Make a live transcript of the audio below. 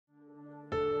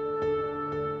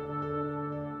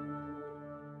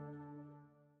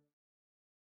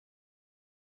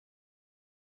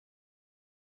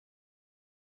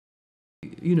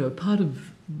part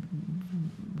of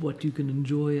what you can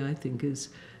enjoy, I think, is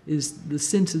the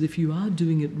sense that if you are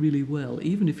doing it really well,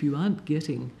 even if you aren't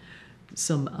getting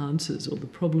some answers or the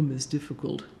problem is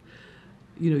difficult,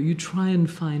 you try and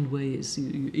find ways.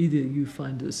 Either you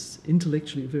find this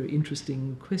intellectually a very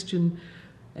interesting question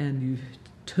and you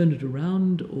turn it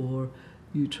around, or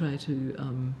you try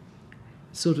to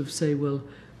sort of say, well,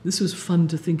 this was fun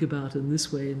to think about in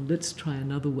this way, and let's try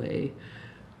another way.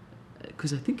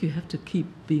 Because I think you have to keep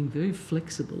being very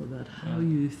flexible about how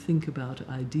you think about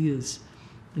ideas.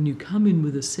 And you come in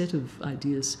with a set of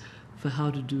ideas for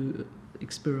how to do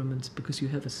experiments because you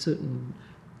have a certain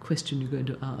question you're going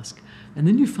to ask. And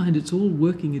then you find it's all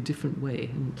working a different way.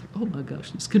 And it's like, oh my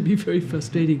gosh, this can be very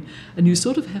frustrating. And you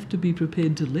sort of have to be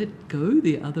prepared to let go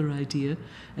the other idea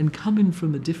and come in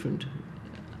from a different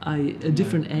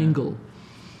angle.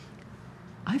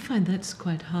 I find that's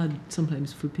quite hard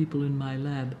sometimes for people in my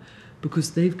lab,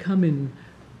 because they've come in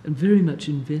and very much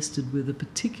invested with a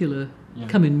particular,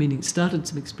 come in meaning started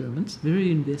some experiments,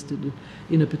 very invested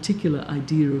in a particular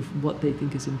idea of what they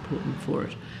think is important for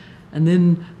it. And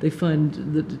then they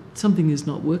find that something is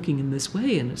not working in this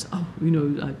way, and it's,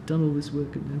 I've done all this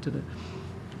work,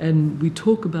 and we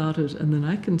talk about it, and then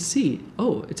I can see,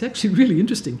 it's actually really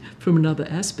interesting from another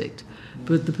aspect.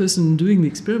 But the person doing the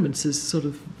experiments is sort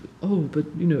of,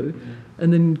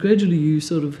 and then gradually you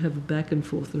sort of have a back and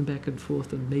forth,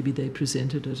 and maybe they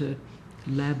present it at a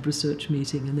lab research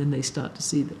meeting, and then they start to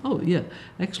see that,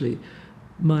 actually,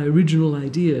 my original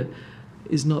idea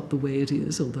is not the way it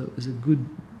is, although it was a good,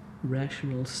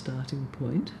 rational starting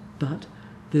point, but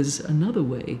there's another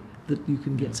way that you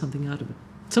can get something out of it.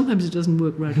 Sometimes it doesn't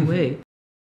work right away.